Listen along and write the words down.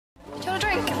you want a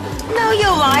drink? No,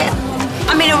 you're right.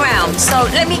 I'm in around, so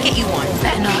let me get you one.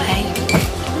 Better not, eh?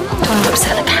 Don't want to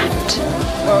upset the cat.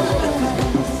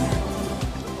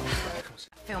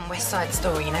 Film West Side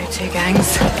Story, you know, two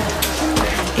gangs.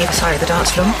 Either side of the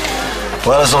dance floor.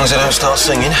 Well, as long as they don't start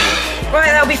singing.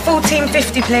 Right, that'll be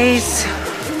 $14.50, please.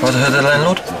 I'd heard the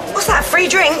landlord. What's that, free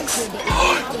drinks?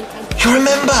 You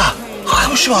remember?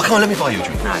 I'm sure. Come on, let me buy you a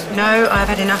drink. No, I've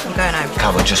had enough. I'm going home.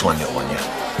 Come on, just one little one, yeah?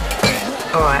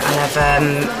 All right, I'll have a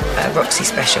Roxy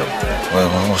special. Well,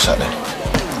 what's that then?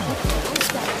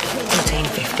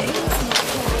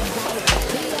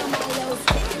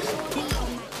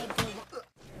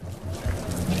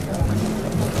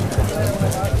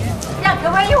 $14.50. Bianca,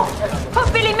 where are you?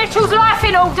 Put Billy Mitchell's life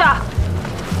in order.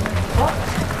 What?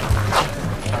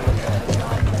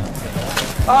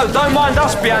 Oh, don't mind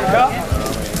us, Bianca.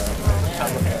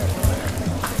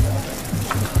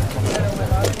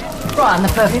 Right, I'm the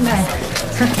perfect man.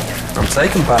 I'm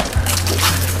taken back.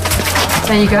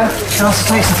 There you go. Can also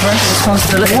take some parental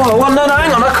responsibility. Whoa, no,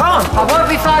 hang on, I can't. I won't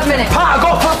be 5 minutes. Pat, I've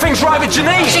got to put things right with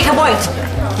Janine. She can wait.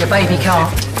 Your baby can't.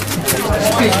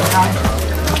 Excuse me, Harry.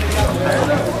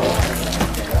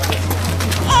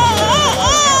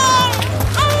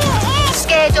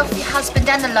 Scared off your husband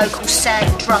and the local sad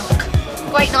drunk.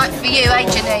 Great night for you, eh,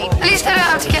 Janine? At least I don't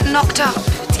have to get knocked up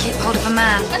to keep hold of a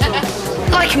man.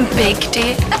 Like him big, do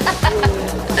you?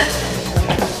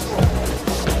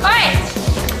 Oi!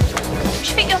 What do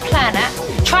you think you're playing at?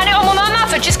 Trying it on with my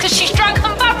mother just because she's drunk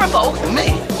and vulnerable?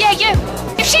 Me? Yeah, you.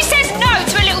 If she says no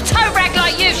to a little toe rag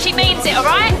like you, she means it, all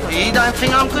right? You don't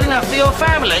think I'm good enough for your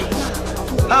family?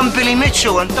 I'm Billy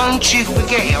Mitchell, and don't you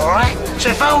forget it, all right? So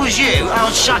if I was you,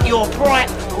 I'd shut your bright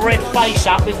red face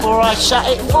up before I shut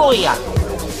it for you.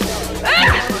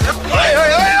 Ah!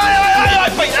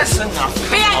 Wait, that's enough.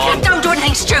 Bianca, don't do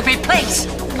anything stupid, please.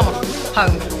 Come on,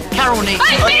 home. Carol needs you.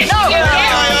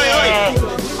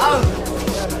 Home.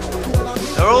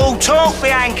 They're all talk,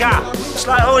 Bianca. It's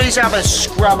like all these other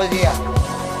scrubbers here.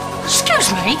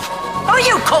 Excuse me? Who are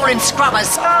you calling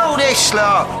scrubbers? Oh, this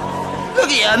lot. Look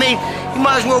at you, I mean, you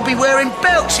might as well be wearing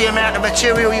belts, the amount of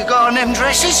material you got on them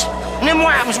dresses. And then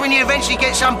what happens when you eventually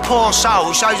get some poor soul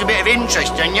who shows a bit of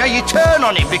interest in you? You turn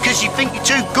on him because you think you're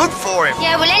too good for him.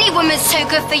 Yeah, well, any woman's too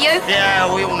good for you. Yeah,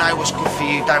 we all know what's good for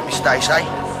you, don't we, Stacey?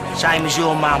 Same as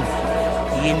your mum.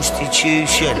 The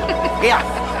institution. Yeah,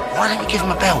 why don't you give him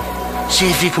a bell?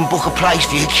 See if you can book a place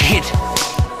for your kid.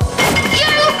 You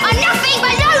are nothing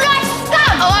but low-life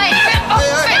scum! Hey,